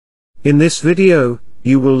In this video,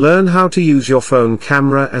 you will learn how to use your phone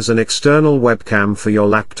camera as an external webcam for your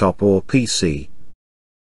laptop or PC.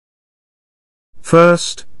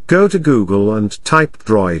 First, go to Google and type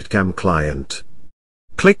DroidCam client.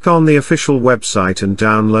 Click on the official website and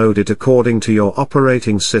download it according to your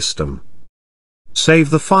operating system. Save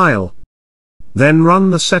the file. Then run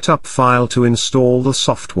the setup file to install the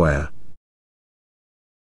software.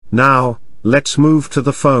 Now, let's move to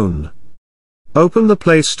the phone. Open the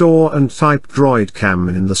Play Store and type DroidCam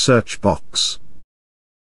in the search box.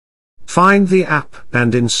 Find the app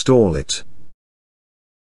and install it.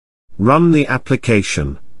 Run the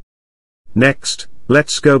application. Next,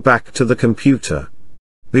 let's go back to the computer.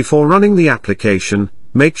 Before running the application,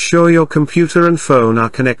 make sure your computer and phone are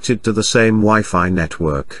connected to the same Wi-Fi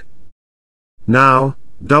network. Now,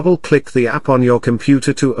 double-click the app on your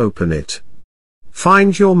computer to open it.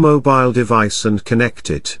 Find your mobile device and connect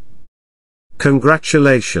it.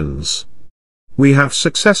 Congratulations! We have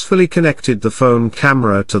successfully connected the phone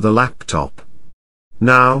camera to the laptop.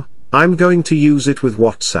 Now, I'm going to use it with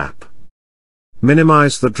WhatsApp.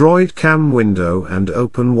 Minimize the DroidCam window and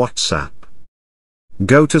open WhatsApp.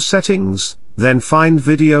 Go to Settings, then find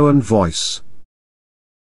Video and Voice.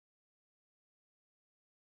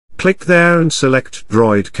 Click there and select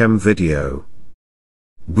DroidCam Video.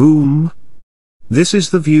 Boom! This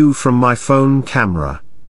is the view from my phone camera.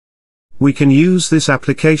 We can use this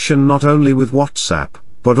application not only with WhatsApp,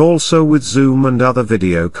 but also with Zoom and other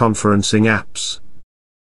video conferencing apps.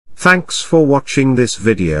 Thanks for watching this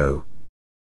video.